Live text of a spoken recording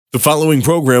The following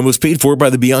program was paid for by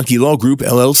the Bianchi Law Group,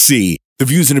 LLC. The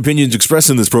views and opinions expressed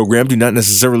in this program do not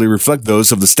necessarily reflect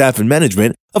those of the staff and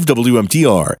management of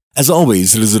WMTR. As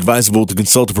always, it is advisable to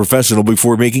consult a professional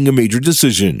before making a major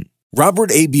decision.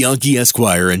 Robert A. Bianchi,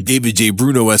 Esquire, and David J.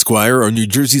 Bruno, Esquire, are New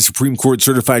Jersey Supreme Court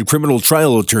certified criminal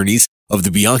trial attorneys of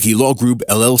the Bianchi Law Group,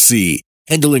 LLC,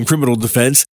 handling criminal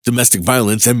defense, domestic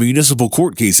violence, and municipal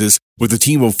court cases with a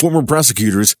team of former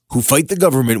prosecutors who fight the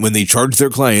government when they charge their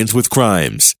clients with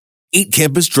crimes. 8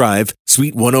 Campus Drive,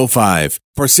 Suite 105,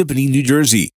 Parsippany, New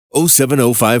Jersey,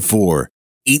 07054,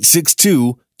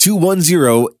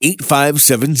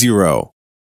 862-210-8570.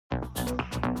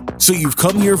 So you've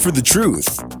come here for the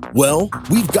truth. Well,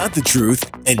 we've got the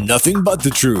truth and nothing but the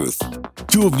truth.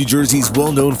 2 of New Jersey's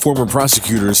well-known former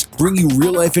prosecutors bring you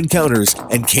real-life encounters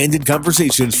and candid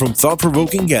conversations from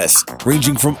thought-provoking guests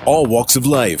ranging from all walks of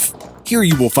life. Here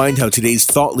you will find how today's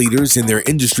thought leaders in their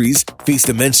industries faced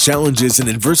immense challenges and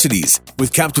adversities,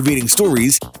 with captivating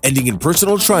stories ending in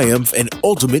personal triumph and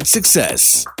ultimate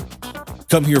success.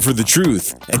 Come here for the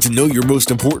truth and to know your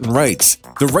most important rights,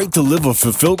 the right to live a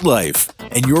fulfilled life,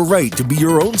 and your right to be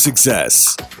your own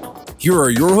success. Here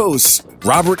are your hosts,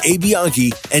 Robert A.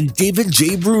 Bianchi and David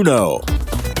J. Bruno.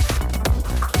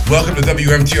 Welcome to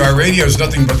WMTR Radio's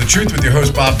Nothing But the Truth with your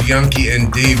hosts Bob Bianchi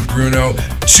and Dave Bruno.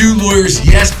 2 lawyers,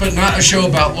 yes, but not a show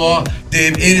about law.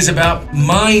 Dave, it is about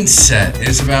mindset.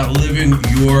 It's about living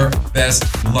your best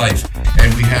life.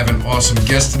 And we have an awesome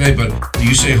guest today, but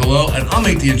you say hello, and I'll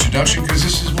make the introduction because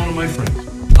this is one of my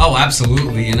friends. Oh,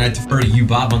 absolutely, and I defer to you,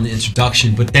 Bob, on the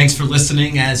introduction. But thanks for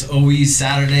listening, as always,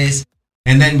 Saturdays.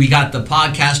 And then we got the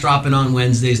podcast dropping on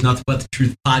Wednesdays,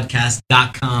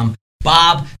 nothingbutthetruthpodcast.com.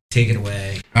 Bob, take it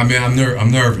away. I mean, I'm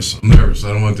nervous. I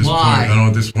don't want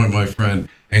to disappoint my friend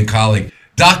and colleague,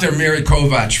 Dr. Mary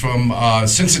Kovach from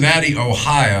Cincinnati,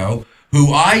 Ohio,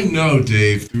 who I know,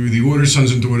 Dave, through the Order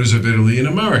Sons and Daughters of Italy in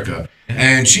America.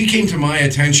 And she came to my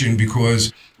attention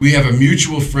because we have a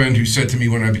mutual friend who said to me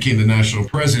when I became the national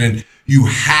president, you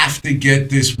have to get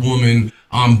this woman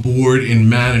on board in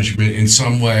management in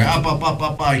some way.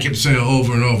 I kept saying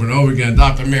over and over and over again,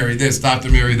 Dr. Mary this,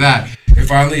 Dr. Mary that. And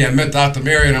finally, I met Dr.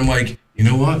 Mary, and I'm like, you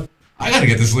know what? I got to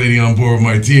get this lady on board with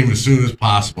my team as soon as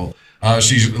possible.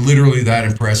 She's literally that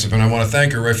impressive, and I want to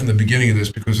thank her right from the beginning of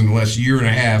this because in the last year and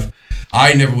a half,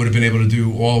 I never would have been able to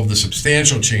do all of the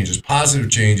substantial changes, positive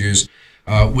changes,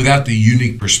 without the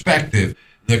unique perspective,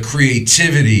 the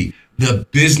creativity, the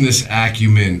business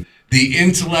acumen, the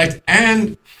intellect,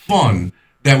 and fun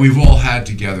that we've all had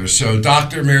together. So,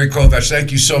 Dr. Mary Kovach,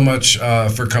 thank you so much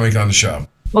for coming on the show.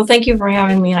 Well, thank you for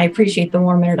having me. I appreciate the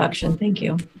warm introduction. Thank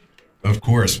you. Of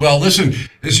course. Well, listen,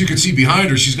 as you can see behind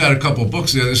her, she's got a couple of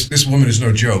books there. This woman is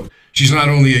no joke. She's not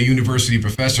only a university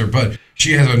professor, but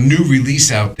she has a new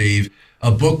release out, Dave,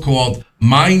 a book called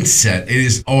Mindset. It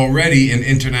is already an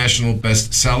international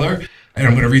bestseller. And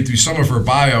I'm going to read through some of her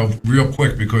bio real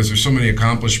quick because there's so many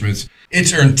accomplishments.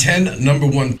 It's earned 10 number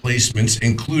 1 placements,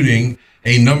 including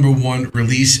a number 1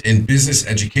 release in business,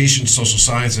 education, social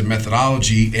science, and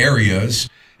methodology areas.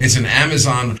 It's an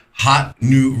Amazon hot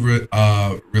new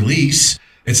release.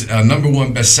 It's a number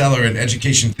 1 bestseller in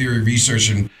education theory research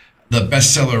and the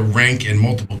bestseller rank in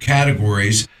multiple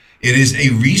categories. It is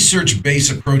a research-based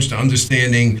approach to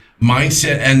understanding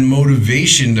mindset and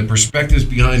motivation, the perspectives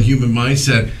behind human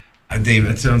mindset. Dave,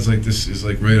 that sounds like this is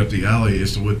like right up the alley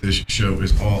as to what this show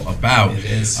is all about. It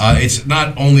is. It's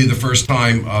not only the first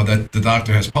time that the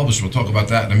doctor has published. We'll talk about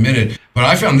that in a minute. But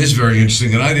I found this very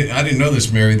interesting, and I didn't know this,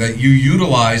 Mary, that you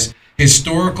utilize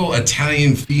historical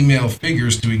Italian female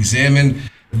figures to examine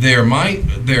their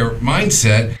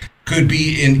mindset. Could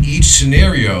be in each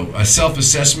scenario. A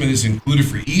self-assessment is included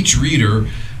for each reader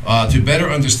to better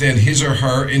understand his or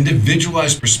her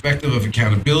individualized perspective of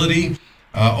accountability.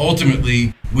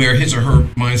 Ultimately, where his or her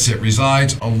mindset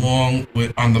resides along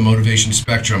with on the motivation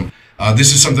spectrum.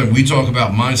 This is something we talk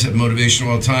about, mindset motivation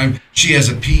all the time. She has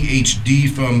a PhD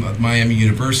from Miami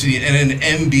University and an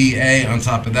MBA on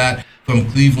top of that from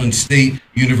Cleveland State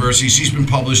University. She's been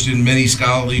published in many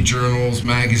scholarly journals,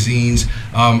 magazines.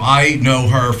 I know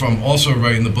her from also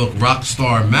writing the book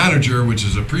Rockstar Manager, which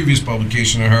is a previous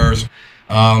publication of hers.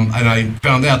 And I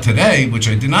found out today, which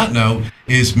I did not know,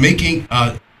 is making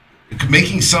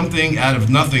something out of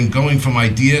nothing, going from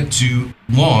idea to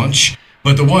launch.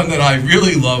 But the one that I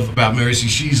really love about Mary,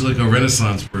 she's like a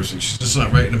Renaissance person. She's just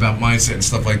not writing about mindset and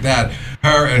stuff like that.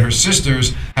 Her and her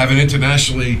sisters have an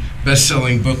internationally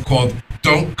best-selling book called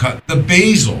Don't Cut the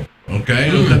Basil. Okay?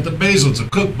 Don't Cut the Basil. It's a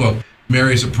cookbook.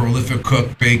 Mary's a prolific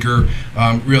cook, baker.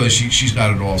 Really, she's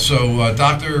got it all. So,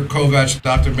 Dr. Kovach,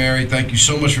 Dr. Mary, thank you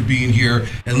so much for being here.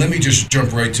 And let me just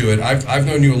jump right to it. I've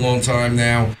known you a long time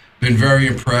now. Been very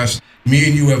impressed. Me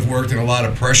and you have worked in a lot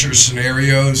of pressure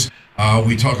scenarios.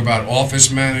 We talk about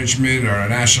office management or our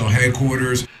national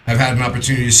headquarters. I've had an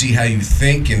opportunity to see how you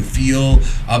think and feel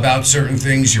about certain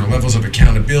things, your levels of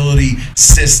accountability,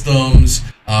 systems,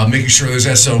 making sure there's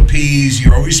SOPs.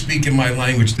 You're always speaking my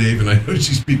language, Dave, and I know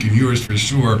she's speaking yours for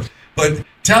sure. But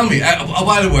tell me,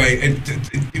 by the way,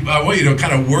 I want you to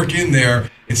kind of work in there.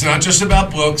 It's not just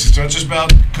about books. It's not just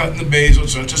about cutting the basil.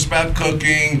 It's not just about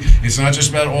cooking. It's not just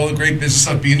about all the great business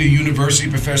stuff, being a university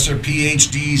professor,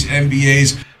 PhDs,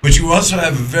 MBAs. But you also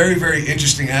have a very, very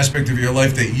interesting aspect of your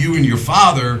life that you and your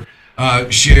father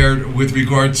shared with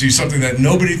regard to something that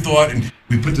nobody thought. And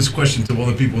we put this question to all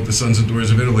the people at the Sons and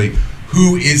Daughters of Italy.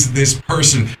 Who is this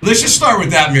person? Let's just start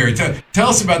with that, Mary. Tell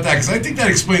us about that, because I think that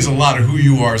explains a lot of who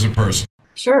you are as a person.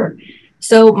 Sure.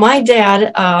 So my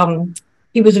dad,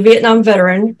 he was a Vietnam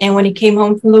veteran, and when he came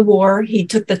home from the war, he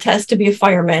took the test to be a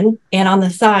fireman, and on the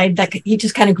side, he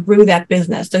just kind of grew that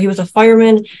business. So he was a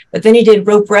fireman, but then he did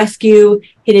rope rescue,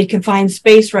 he did confined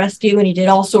space rescue, and he did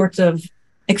all sorts of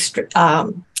extra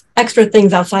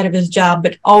things outside of his job,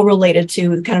 but all related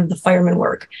to kind of the fireman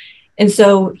work. And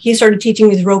so he started teaching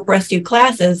these rope rescue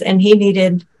classes, and he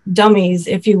needed dummies,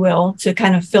 if you will, to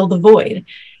kind of fill the void.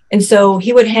 And so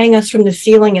he would hang us from the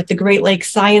ceiling at the Great Lakes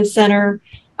Science Center.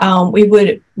 We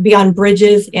would be on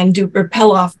bridges and do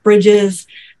rappel off bridges.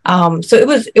 So it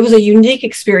was a unique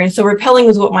experience. So rappelling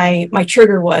was what my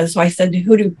trigger was. So I said,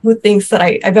 who thinks that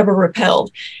I've ever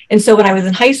rappelled? And so when I was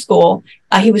in high school,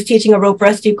 he was teaching a rope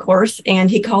rescue course, and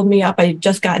he called me up. I had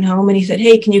just gotten home, and he said,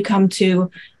 "Hey, can you come to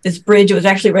this bridge?" It was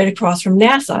actually right across from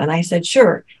NASA. And I said,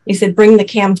 "Sure." He said, "Bring the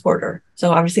camcorder."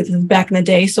 So obviously this is back in the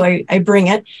day. So I bring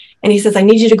it, and he says, "I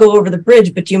need you to go over the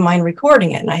bridge, but do you mind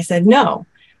recording it?" And I said, "No."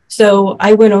 So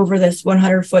I went over this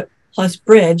 100-foot plus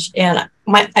bridge, and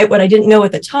what I didn't know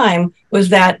at the time was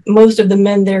that most of the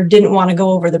men there didn't want to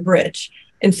go over the bridge.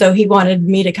 And so he wanted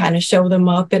me to kind of show them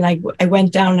up, and I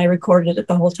went down and I recorded it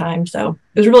the whole time. So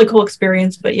it was a really cool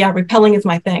experience, but yeah, rappelling is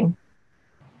my thing.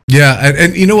 Yeah,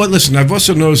 and you know what? Listen, I've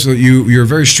also noticed that you're a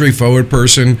very straightforward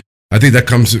person. I think that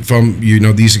comes from,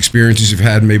 these experiences you've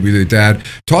had maybe with your dad.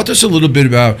 Talk to us a little bit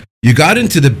about, you got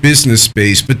into the business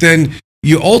space, but then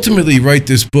you ultimately write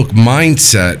this book,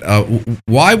 Mindset.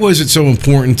 Why was it so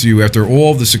important to you, after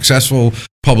all the successful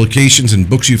publications and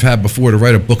books you've had before, to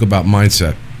write a book about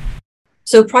mindset?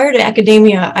 So prior to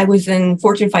academia, I was in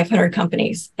Fortune 500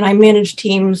 companies, and I managed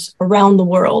teams around the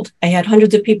world. I had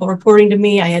hundreds of people reporting to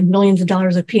me. I had millions of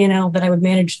dollars of P&L that I would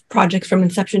manage projects from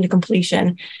inception to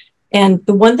completion. And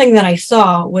the one thing that I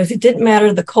saw was it didn't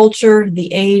matter the culture,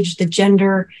 the age, the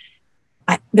gender.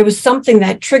 There was something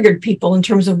that triggered people in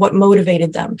terms of what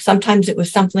motivated them. Sometimes it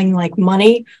was something like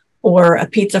money or a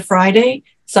pizza Friday.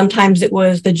 Sometimes it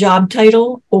was the job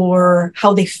title or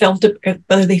how they felt,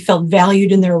 whether they felt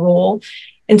valued in their role.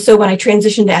 And so when I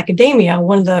transitioned to academia,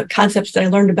 one of the concepts that I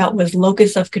learned about was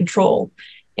locus of control.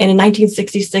 And in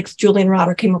 1966, Julian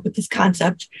Rotter came up with this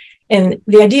concept. And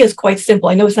the idea is quite simple.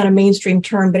 I know it's not a mainstream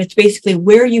term, but it's basically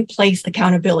where you place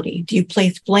accountability. Do you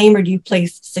place blame or do you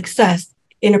place success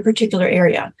in a particular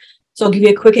area? So I'll give you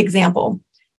a quick example.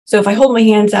 So if I hold my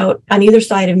hands out on either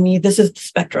side of me, this is the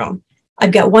spectrum.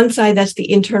 I've got one side that's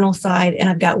the internal side, and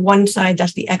I've got one side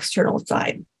that's the external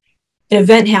side. An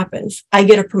event happens. I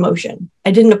get a promotion.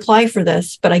 I didn't apply for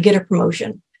this, but I get a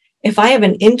promotion. If I have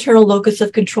an internal locus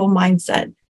of control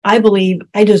mindset, I believe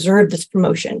I deserve this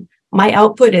promotion. My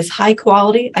output is high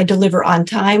quality. I deliver on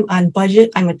time, on budget.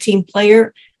 I'm a team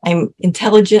player. I'm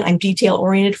intelligent. I'm detail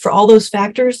oriented. For all those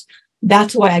factors,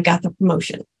 that's why I got the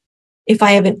promotion. If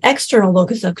I have an external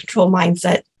locus of control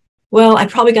mindset, well, I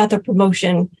probably got the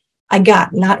promotion. I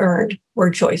got, not earned,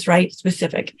 word choice, right?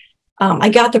 Specific. I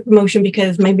got the promotion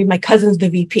because maybe my cousin's the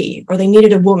VP, or they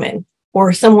needed a woman,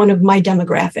 or someone of my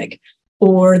demographic,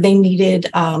 or they needed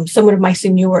someone of my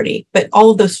seniority. But all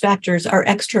of those factors are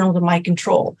external to my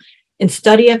control. And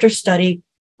study after study,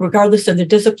 regardless of the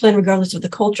discipline, regardless of the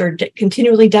culture,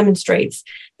 continually demonstrates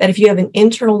that if you have an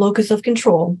internal locus of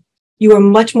control, you are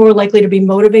much more likely to be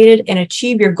motivated and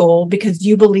achieve your goal because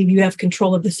you believe you have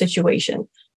control of the situation.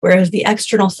 Whereas the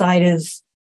external side is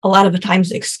a lot of the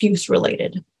times excuse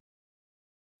related.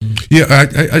 Yeah,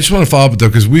 I just want to follow up though,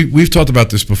 because we've talked about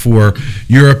this before.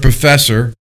 You're a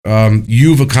professor.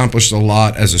 You've accomplished a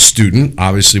lot as a student,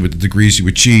 obviously with the degrees you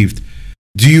achieved.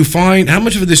 How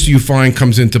much of this do you find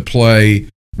comes into play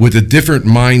with the different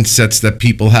mindsets that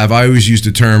people have? I always use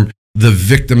the term the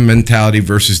victim mentality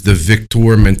versus the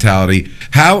victor mentality.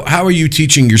 How are you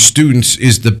teaching your students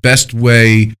is the best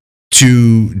way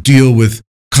to deal with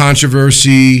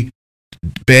controversy,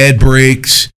 bad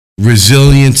breaks,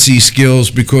 resiliency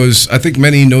skills? Because I think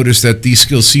many notice that these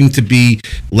skills seem to be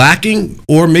lacking,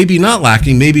 or maybe not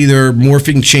lacking. Maybe they're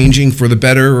morphing, changing for the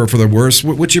better or for the worse.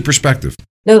 What's your perspective?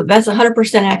 No, that's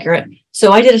 100% accurate.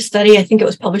 So I did a study, I think it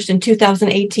was published in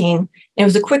 2018. And it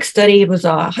was a quick study. It was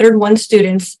 101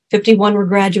 students, 51 were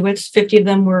graduates, 50 of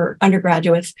them were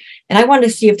undergraduates. And I wanted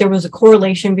to see if there was a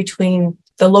correlation between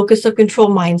the locus of control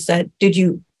mindset. Do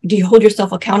you hold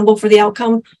yourself accountable for the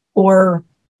outcome, or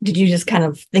did you just kind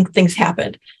of think things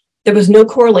happened? There was no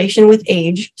correlation with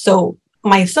age. So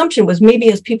my assumption was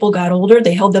maybe as people got older,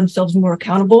 they held themselves more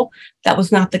accountable. That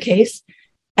was not the case.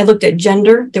 I looked at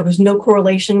gender. There was no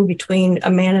correlation between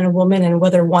a man and a woman and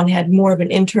whether one had more of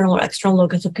an internal or external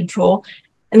locus of control.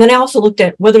 And then I also looked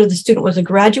at whether the student was a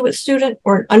graduate student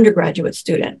or an undergraduate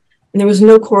student. And there was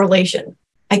no correlation.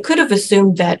 I could have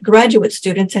assumed that graduate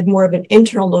students had more of an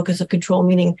internal locus of control,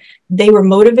 meaning they were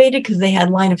motivated because they had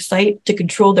line of sight to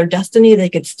control their destiny. They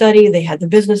could study, they had the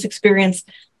business experience,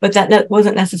 but that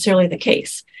wasn't necessarily the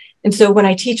case. And so when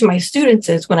I teach my students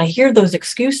is when I hear those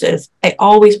excuses, I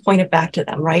always point it back to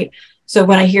them, right? So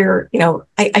when I hear,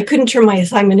 I couldn't turn my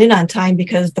assignment in on time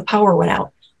because the power went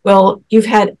out. Well, you've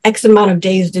had X amount of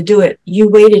days to do it. You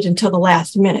waited until the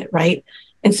last minute, right?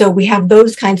 And so we have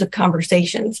those kinds of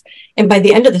conversations. And by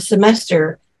the end of the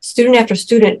semester, student after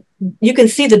student, you can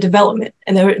see the development.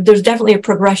 And there's definitely a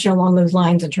progression along those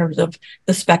lines in terms of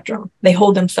the spectrum. They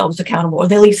hold themselves accountable, or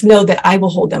they at least know that I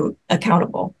will hold them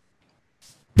accountable.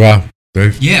 Wow,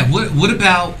 Dave. Yeah. What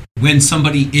about when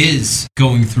somebody is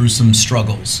going through some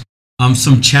struggles,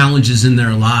 some challenges in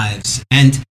their lives?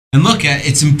 And look,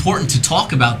 it's important to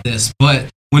talk about this, but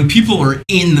when people are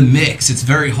in the mix, it's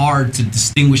very hard to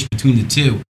distinguish between the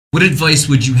two. What advice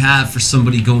would you have for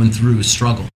somebody going through a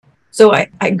struggle? So I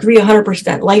agree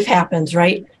 100%. Life happens,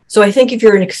 right? So I think if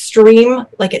you're an extreme,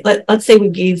 let's say we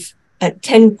gave a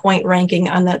 10-point ranking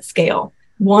on that scale.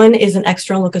 1 is an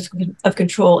external locus of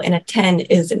control and a 10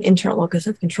 is an internal locus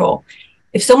of control.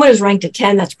 If someone is ranked a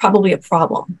 10, that's probably a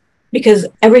problem because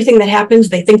everything that happens,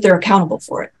 they think they're accountable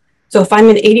for it. So if I'm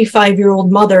an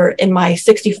 85-year-old mother and my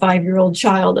 65-year-old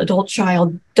adult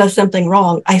child does something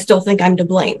wrong, I still think I'm to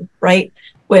blame, right?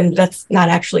 When that's not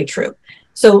actually true.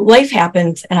 So life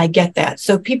happens and I get that.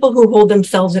 So people who hold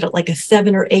themselves at like a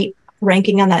 7 or 8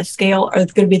 ranking on that scale are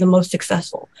going to be the most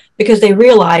successful because they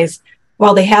realize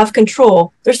while they have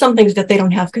control, there's some things that they don't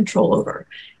have control over.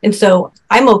 And so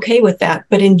I'm okay with that.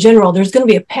 But in general, there's going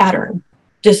to be a pattern,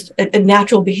 just a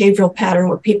natural behavioral pattern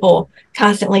where people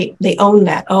constantly, they own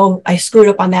that. Oh, I screwed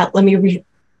up on that. Let me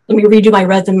redo my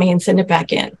resume and send it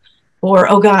back in. Or,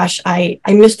 oh gosh, I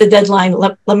missed the deadline.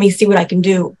 Let me see what I can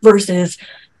do versus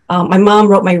my mom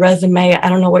wrote my resume. I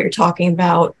don't know what you're talking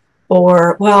about.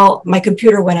 Or, well, my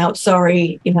computer went out.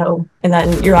 Sorry, and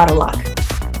then you're out of luck.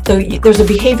 So there's a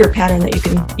behavior pattern that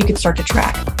you can start to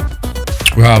track.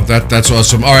 Wow, that's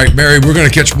awesome. All right, Mary, we're going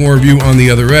to catch more of you on the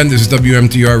other end. This is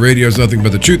WMTR Radio's Nothing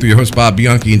But the Truth. Your hosts, Bob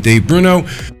Bianchi and Dave Bruno.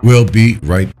 We'll be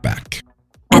right back.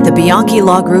 At the Bianchi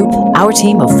Law Group, our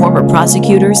team of former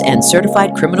prosecutors and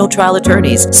certified criminal trial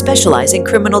attorneys specialize in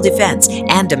criminal defense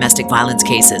and domestic violence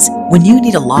cases. When you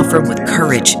need a law firm with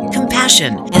courage,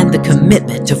 compassion, and the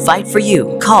commitment to fight for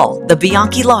you, call the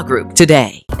Bianchi Law Group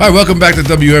today. All right, welcome back to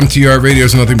WMTR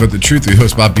Radio's Nothing But the Truth. We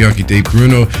host Bob Bianchi, Dave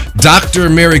Bruno. Dr.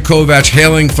 Mary Kovach,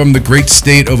 hailing from the great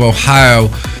state of Ohio,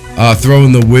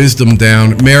 throwing the wisdom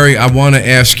down. Mary, I want to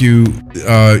ask you,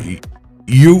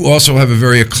 you also have a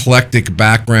very eclectic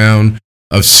background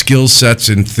of skill sets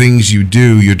and things you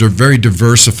do. You're very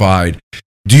diversified.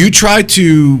 Do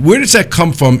you where does that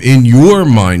come from in your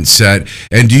mindset?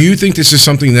 And do you think this is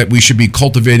something that we should be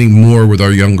cultivating more with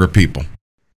our younger people?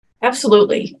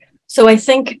 Absolutely. So I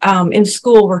think in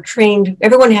school, we're trained,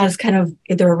 everyone has kind of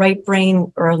either a right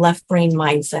brain or a left brain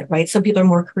mindset, right? Some people are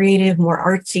more creative, more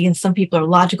artsy, and some people are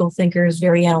logical thinkers,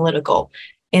 very analytical.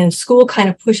 And school kind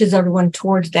of pushes everyone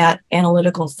towards that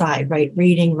analytical side, right?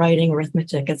 Reading, writing,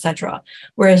 arithmetic, etc.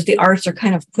 Whereas the arts are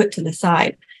kind of put to the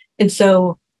side. And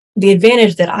so the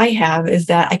advantage that I have is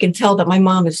that I can tell that my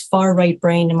mom is far right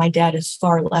brain and my dad is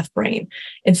far left brain.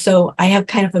 And so I have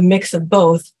kind of a mix of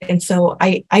both. And so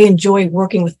I enjoy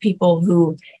working with people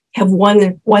who have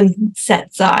one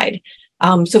set side.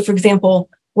 So for example,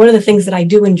 one of the things that I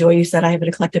do enjoy, you said I have an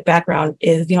eclectic background,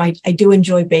 is, I do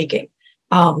enjoy baking.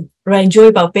 What I enjoy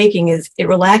about baking is it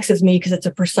relaxes me because it's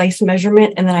a precise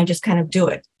measurement and then I just kind of do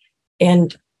it.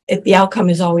 And the outcome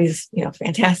is always,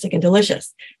 fantastic and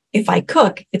delicious. If I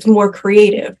cook, it's more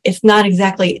creative. It's not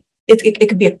exactly, it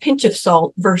could be a pinch of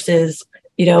salt versus,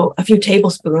 a few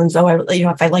tablespoons.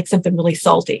 If I like something really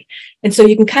salty. And so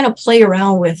you can kind of play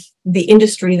around with the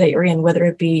industry that you're in, whether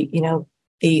it be,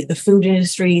 the food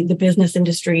industry, the business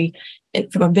industry.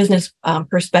 And from a business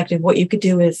perspective, what you could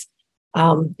do is,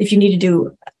 if you need to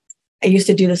do, I used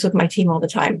to do this with my team all the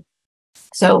time.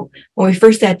 So when we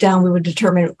first sat down, we would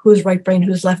determine who's right brain,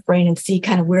 who's left brain, and see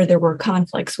kind of where there were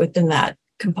conflicts within that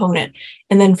component.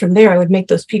 And then from there, I would make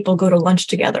those people go to lunch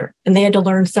together, and they had to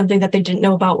learn something that they didn't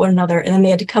know about one another. And then they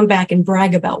had to come back and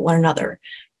brag about one another.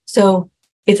 So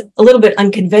it's a little bit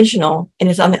unconventional and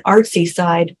it's on the artsy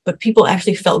side, but people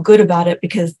actually felt good about it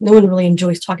because no one really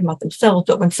enjoys talking about themselves.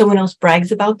 But when someone else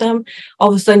brags about them, all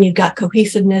of a sudden you've got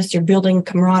cohesiveness, you're building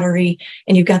camaraderie,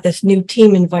 and you've got this new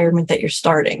team environment that you're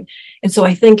starting. And so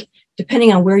I think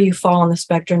depending on where you fall on the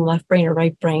spectrum, left brain or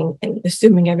right brain, and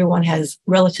assuming everyone has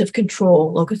relative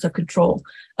control, locus of control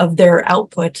of their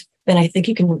output, then I think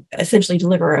you can essentially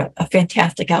deliver a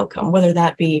fantastic outcome, whether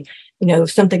that be,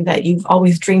 something that you've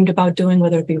always dreamed about doing,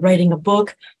 whether it be writing a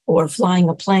book or flying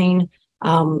a plane.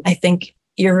 I think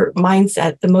your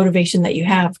mindset, the motivation that you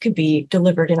have could be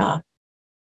delivered in a...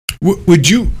 Would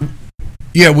you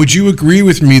agree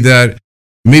with me that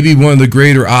maybe one of the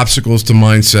greater obstacles to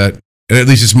mindset, and at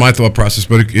least it's my thought process,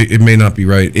 but it may not be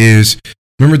right, is,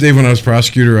 remember, Dave, when I was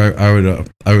prosecutor,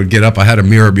 I would get up, I had a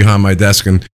mirror behind my desk,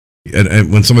 and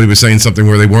when somebody was saying something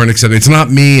where they weren't accepting, it's not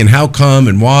me, and how come,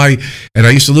 and why, and I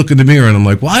used to look in the mirror, and I'm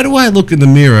like, why do I look in the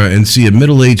mirror and see a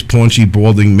middle-aged, paunchy,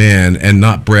 balding man and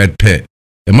not Brad Pitt?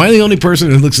 Am I the only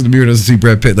person who looks in the mirror and doesn't see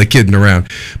Brad Pitt, like kidding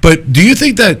around? But do you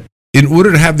think that in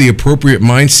order to have the appropriate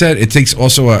mindset, it takes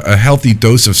also a healthy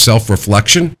dose of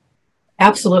self-reflection?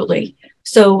 Absolutely.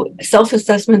 So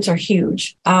self-assessments are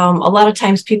huge. A lot of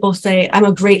times people say, I'm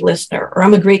a great listener or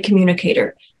I'm a great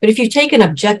communicator. But if you take an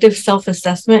objective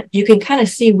self-assessment, you can kind of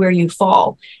see where you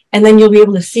fall. And then you'll be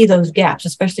able to see those gaps,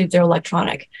 especially if they're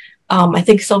electronic. I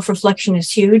think self-reflection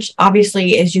is huge.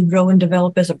 Obviously, as you grow and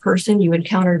develop as a person, you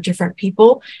encounter different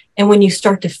people. And when you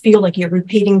start to feel like you're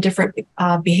repeating different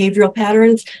behavioral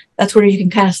patterns, that's where you can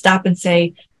kind of stop and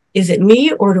say, is it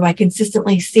me, or do I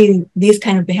consistently see these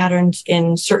kind of patterns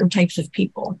in certain types of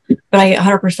people? But I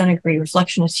 100% agree.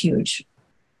 Reflection is huge.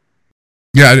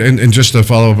 Yeah, and just to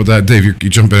follow up with that, Dave, you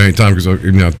jump in any time because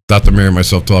Dr. Mary and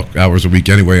myself talk hours a week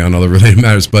anyway on other related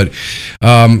matters. But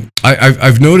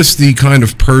I've noticed the kind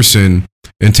of person,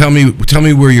 and tell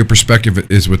me where your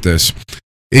perspective is with this.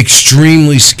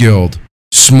 Extremely skilled,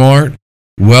 smart,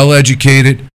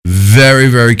 well-educated, very,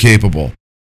 very capable.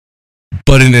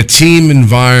 But in a team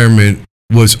environment,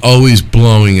 was always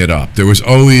blowing it up. There was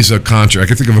always a contract. I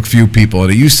can think of a few people,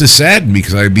 and it used to sadden me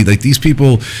because I'd be like, these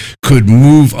people could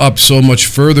move up so much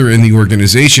further in the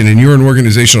organization, and you're an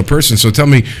organizational person, so tell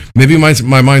me, maybe my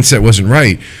mindset wasn't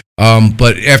right,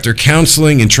 but after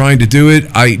counseling and trying to do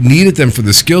it, I needed them for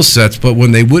the skill sets, but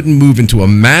when they wouldn't move into a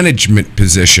management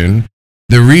position,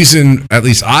 the reason, at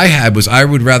least I had, was I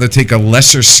would rather take a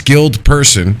lesser skilled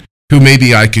person who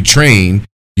maybe I could train.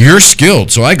 You're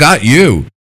skilled, so I got you.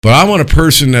 But I want a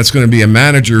person that's going to be a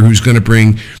manager who's going to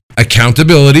bring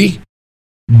accountability,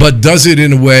 but does it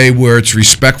in a way where it's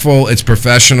respectful, it's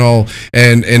professional,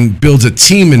 and builds a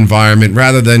team environment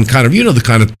rather than kind of, the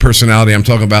kind of personality I'm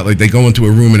talking about, like they go into a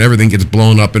room and everything gets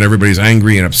blown up and everybody's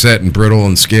angry and upset and brittle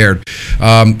and scared.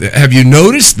 Have you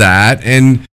noticed that?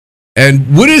 And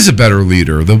what is a better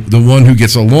leader? The one who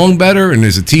gets along better and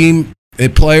is a team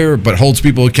player but holds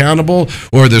people accountable,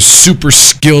 or the super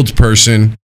skilled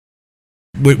person?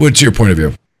 What's your point of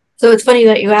view? So it's funny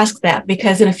that you ask that,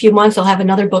 because in a few months I'll have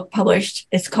another book published.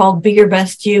 It's called Be Your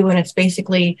Best You, and it's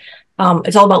basically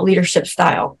it's all about leadership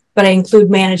style, but I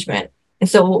include management. And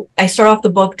so I start off the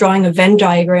book drawing a Venn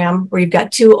diagram where you've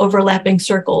got two overlapping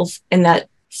circles, and that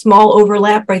small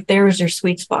overlap right there is your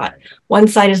sweet spot. One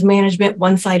side is management,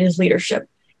 one side is leadership.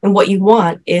 And what you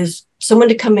want is someone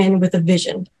to come in with a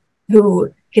vision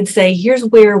who can say, here's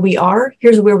where we are,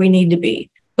 here's where we need to be.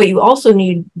 But you also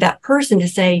need that person to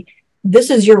say,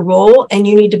 this is your role and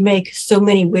you need to make so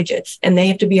many widgets, and they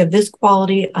have to be of this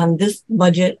quality on this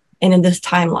budget and in this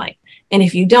timeline. And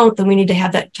if you don't, then we need to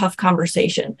have that tough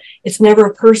conversation. It's never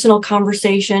a personal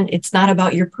conversation. It's not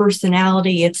about your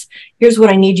personality. It's, here's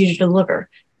what I need you to deliver.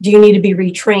 Do you need to be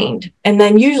retrained? And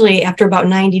then usually after about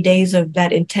 90 days of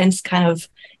that intense kind of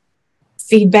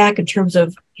feedback in terms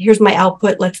of, here's my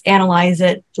output, let's analyze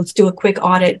it, let's do a quick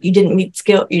audit. You didn't meet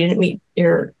skill, you didn't meet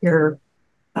your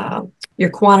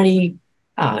quantity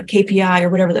KPI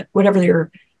or whatever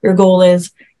your goal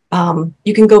is.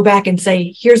 You can go back and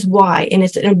say, here's why, and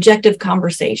it's an objective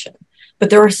conversation.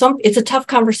 But it's a tough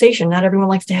conversation. Not everyone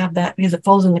likes to have that because it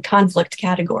falls in the conflict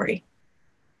category.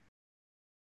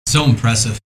 So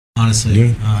impressive,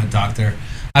 honestly, Doctor.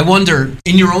 I wonder,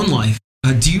 in your own life,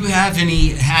 do you have any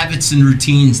habits and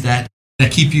routines that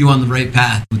keep you on the right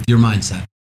path with your mindset?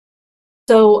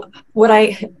 So what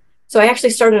I so I actually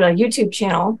started a YouTube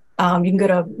channel. You can go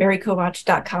to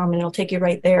marykovach.com and it'll take you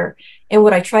right there. And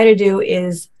what I try to do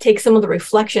is take some of the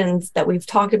reflections that we've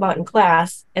talked about in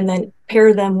class and then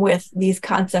pair them with these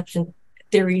concepts and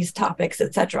theories, topics,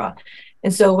 etc.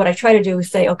 And so what I try to do is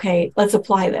say, okay, let's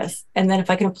apply this. And then if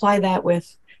I can apply that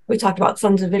with, we talked about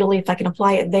Sons of Italy, if I can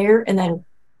apply it there and then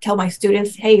tell my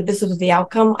students, hey, this is the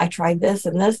outcome. I tried this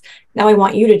and this. Now I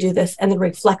want you to do this, and then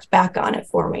reflect back on it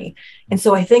for me. And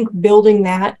so I think building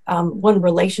that one,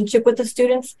 relationship with the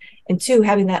students, and two,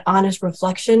 having that honest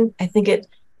reflection, I think it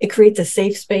creates a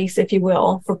safe space, if you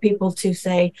will, for people to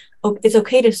say, oh, it's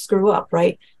okay to screw up,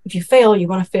 right? If you fail, you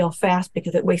want to fail fast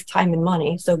because it wastes time and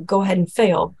money. So go ahead and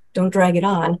fail. Don't drag it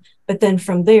on. But then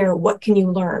from there, what can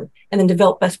you learn? And then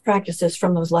develop best practices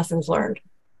from those lessons learned.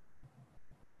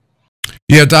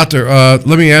 Yeah, Doctor,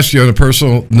 let me ask you on a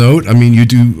personal note. I mean, you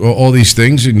do all these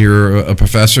things, and you're a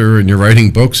professor, and you're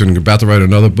writing books, and you're about to write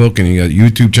another book, and you got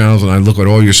YouTube channels, and I look at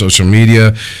all your social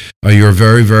media. You're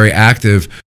very, very active.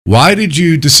 Why did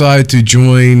you decide to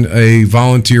join a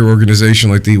volunteer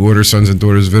organization like the Order Sons and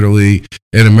Daughters of Italy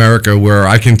in America, where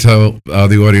I can tell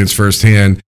the audience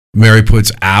firsthand, Mary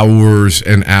puts hours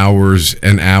and hours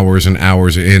and hours and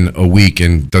hours in a week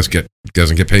and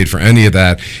doesn't get paid for any of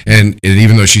that. And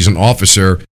even though she's an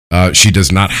officer, she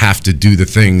does not have to do the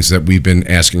things that we've been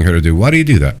asking her to do. Why do you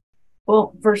do that?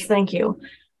 Well, first, thank you.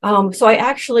 So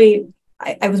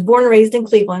I was born and raised in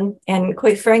Cleveland, and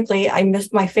quite frankly, I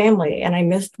missed my family and I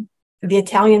missed the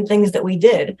Italian things that we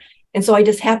did. And so I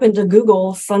just happened to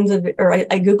Google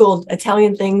I Googled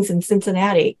Italian things in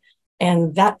Cincinnati.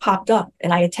 And that popped up,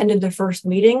 and I attended the first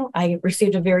meeting. I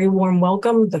received a very warm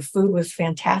welcome. The food was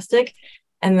fantastic.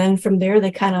 And then from there, they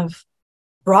kind of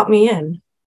brought me in.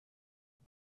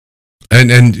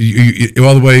 And you,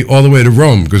 all the way to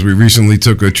Rome, because we recently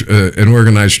took an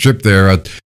organized trip there.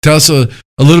 Tell us a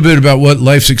little bit about what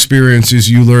life's experiences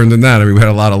you learned in that. I mean, we had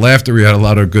a lot of laughter, we had a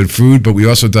lot of good food, but we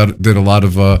also did a lot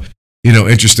of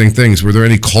interesting things. Were there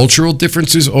any cultural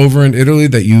differences over in Italy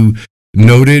that you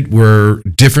noted were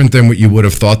different than what you would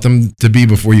have thought them to be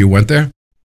before you went there?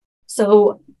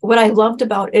 So what I loved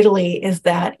about Italy is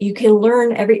that you can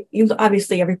learn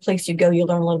obviously every place you go, you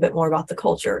learn a little bit more about the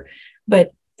culture.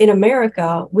 But in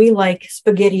America, we like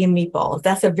spaghetti and meatballs.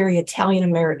 That's a very Italian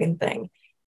American thing.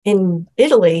 In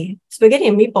Italy, spaghetti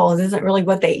and meatballs isn't really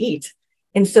what they eat.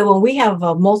 And so when we have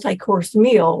a multi-course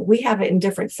meal, we have it in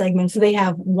different segments. So they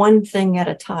have one thing at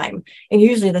a time. And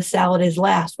usually the salad is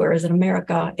last, whereas in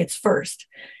America, it's first.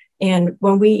 And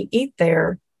when we eat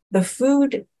there, the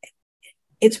food,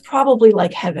 it's probably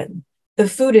like heaven. The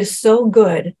food is so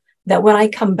good that when I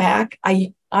come back,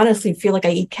 I honestly feel like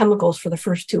I eat chemicals for the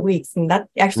first 2 weeks. And that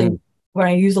actually, when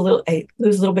I lose a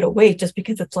little bit of weight, just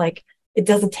because it's like, it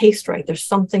doesn't taste right. There's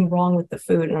something wrong with the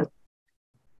food. And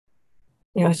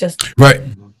it's just right.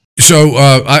 So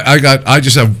I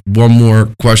just have one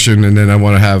more question, and then I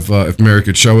want to have if Mary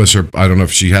could show us, or I don't know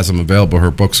if she has them available,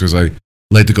 her books, because I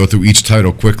like to go through each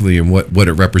title quickly and what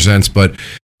it represents. But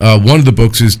one of the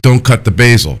books is "Don't Cut the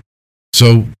Basil."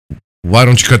 So why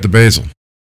don't you cut the basil?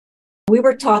 We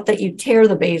were taught that you tear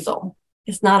the basil.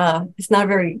 It's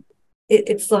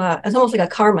almost like a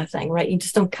karma thing, right? You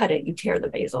just don't cut it. You tear the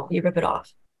basil. You rip it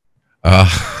off.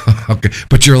 Okay,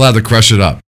 but you're allowed to crush it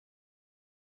up.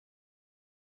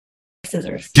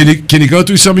 Scissors. Can you go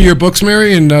through some of your books,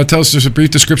 Mary, and tell us just a brief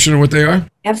description of what they are?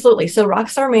 Absolutely. So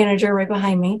Rockstar Manager, right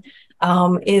behind me,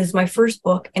 is my first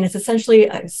book, and it's essentially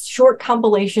a short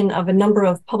compilation of a number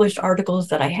of published articles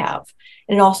that I have.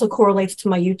 And it also correlates to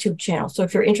my YouTube channel. So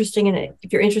if you're interested in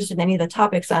any of the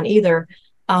topics on either,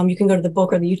 you can go to the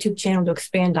book or the YouTube channel to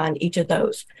expand on each of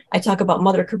those. I talk about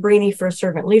Mother Cabrini for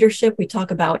servant leadership. We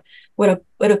talk about what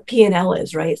a P&L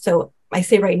is, right? So I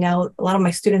say right now, a lot of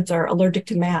my students are allergic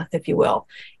to math, if you will.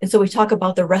 And so we talk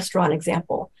about the restaurant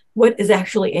example. What is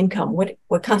actually income?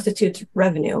 What constitutes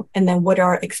revenue? And then what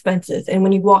are expenses? And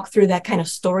when you walk through that kind of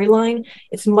storyline,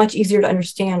 it's much easier to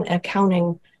understand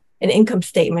an income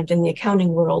statement in the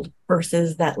accounting world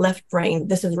versus that left brain.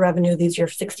 This is revenue. These are your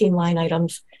 16 line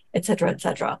items, et cetera, et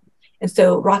cetera. And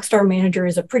so Rockstar Manager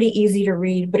is a pretty easy to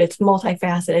read, but it's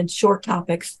multifaceted, short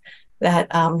topics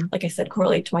that, like I said,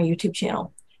 correlate to my YouTube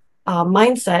channel.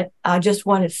 Mindset just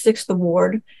won its 6th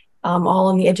award, all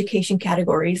in the education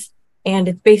categories. And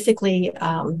it's basically,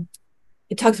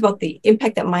 it talks about the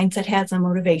impact that mindset has on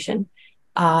motivation.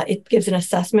 It gives an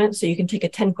assessment, so you can take a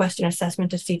 10-question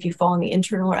assessment to see if you fall on the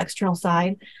internal or external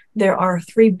side. There are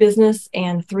 3 business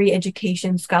and 3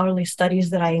 education scholarly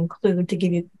studies that I include to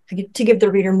give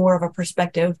the reader more of a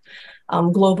perspective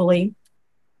globally.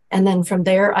 And then from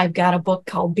there, I've got a book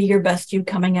called Be Your Best You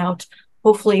coming out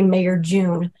hopefully May or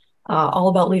June. all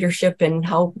about leadership and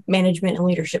how management and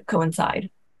leadership coincide.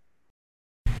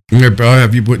 Dave,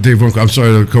 I'm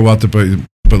sorry to go out there,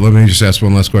 but let me just ask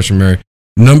one last question, Mary.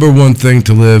 Number one thing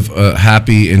to live a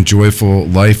happy and joyful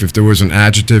life, if there was an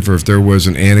adjective or if there was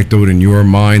an anecdote in your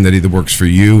mind that either works for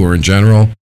you or in general,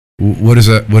 what is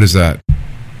that? What is that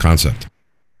concept?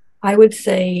 I would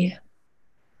say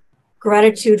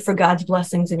gratitude for God's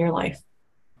blessings in your life.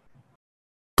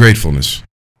 Gratefulness.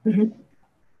 Mm-hmm.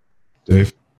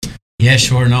 Dave? Yeah,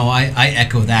 sure. No, I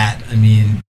echo that. I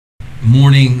mean,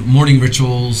 morning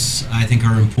rituals, I think,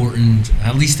 are important,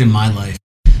 at least in my life.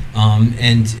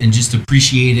 And just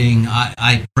appreciating,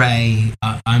 I pray,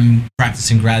 I'm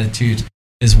practicing gratitude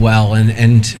as well.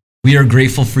 And we are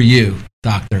grateful for you,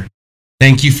 Doctor.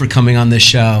 Thank you for coming on this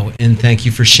show, and thank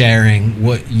you for sharing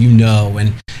what you know.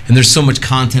 And there's so much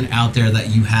content out there that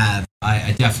you have.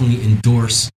 I definitely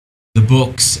endorse the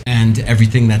books and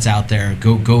everything that's out there.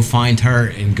 Go find her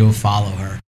and go follow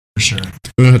her, for sure.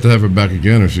 We're going to have her back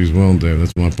again if she's willing, Dave.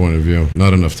 That's my point of view.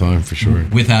 Not enough time, for sure.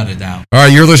 Without a doubt. All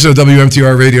right, you're listening to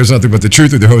WMTR Radio's Nothing But the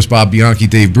Truth with your host, Bob Bianchi,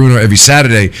 Dave Bruno, every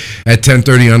Saturday at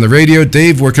 10:30 on the radio.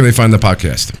 Dave, where can they find the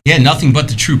podcast? Yeah, Nothing But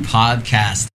the Truth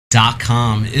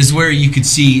podcast.com is where you could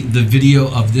see the video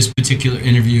of this particular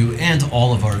interview and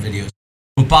all of our videos.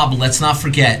 But Bob, let's not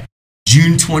forget,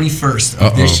 June 21st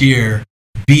of this year,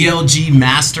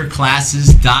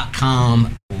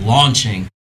 blgmasterclasses.com launching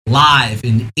live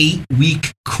an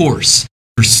 8-week course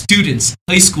for students,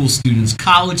 high school students,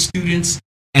 college students,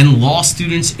 and law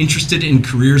students interested in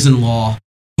careers in law,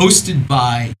 hosted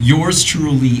by yours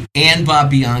truly and Bob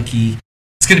Bianchi.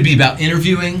 It's going to be about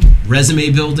interviewing,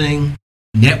 resume building,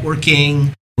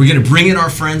 networking. We're going to bring in our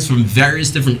friends from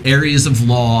various different areas of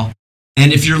law.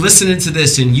 And if you're listening to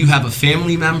this and you have a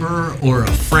family member or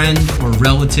a friend or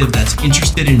relative that's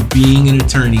interested in being an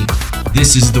attorney,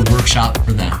 this is the workshop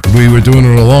for them. We were doing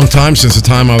it a long time, since the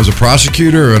time I was a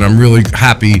prosecutor, and I'm really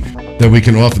happy that we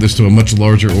can offer this to a much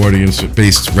larger audience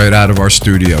based right out of our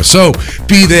studio. So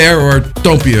be there or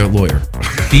don't be a lawyer.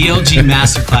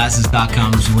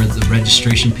 blgmasterclasses.com is where the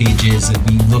registration page is, and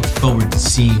we look forward to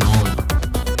seeing all of you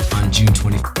on June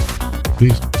 24th.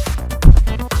 Peace.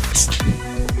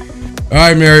 All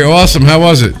right, Mary, awesome. How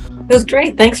was it? It was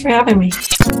great. Thanks for having me.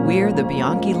 We're the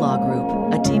Bianchi Law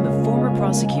Group, a team of former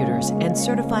prosecutors and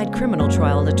certified criminal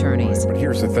trial attorneys. But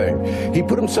here's the thing. He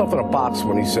put himself in a box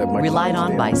when he said... Relied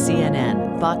on by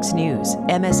CNN, Fox News,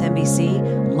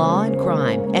 MSNBC, Law and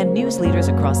Crime, and news leaders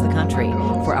across the country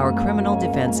for our criminal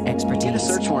defense expertise. In a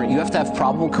search warrant, you have to have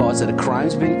probable cause that a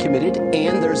crime's been committed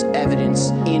and there's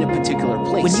evidence in a particular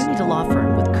place. When you need a law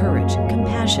firm with courage,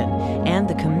 compassion, and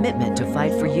the commitment to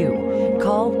fight for you,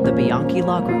 call the Bianchi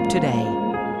Law Group today.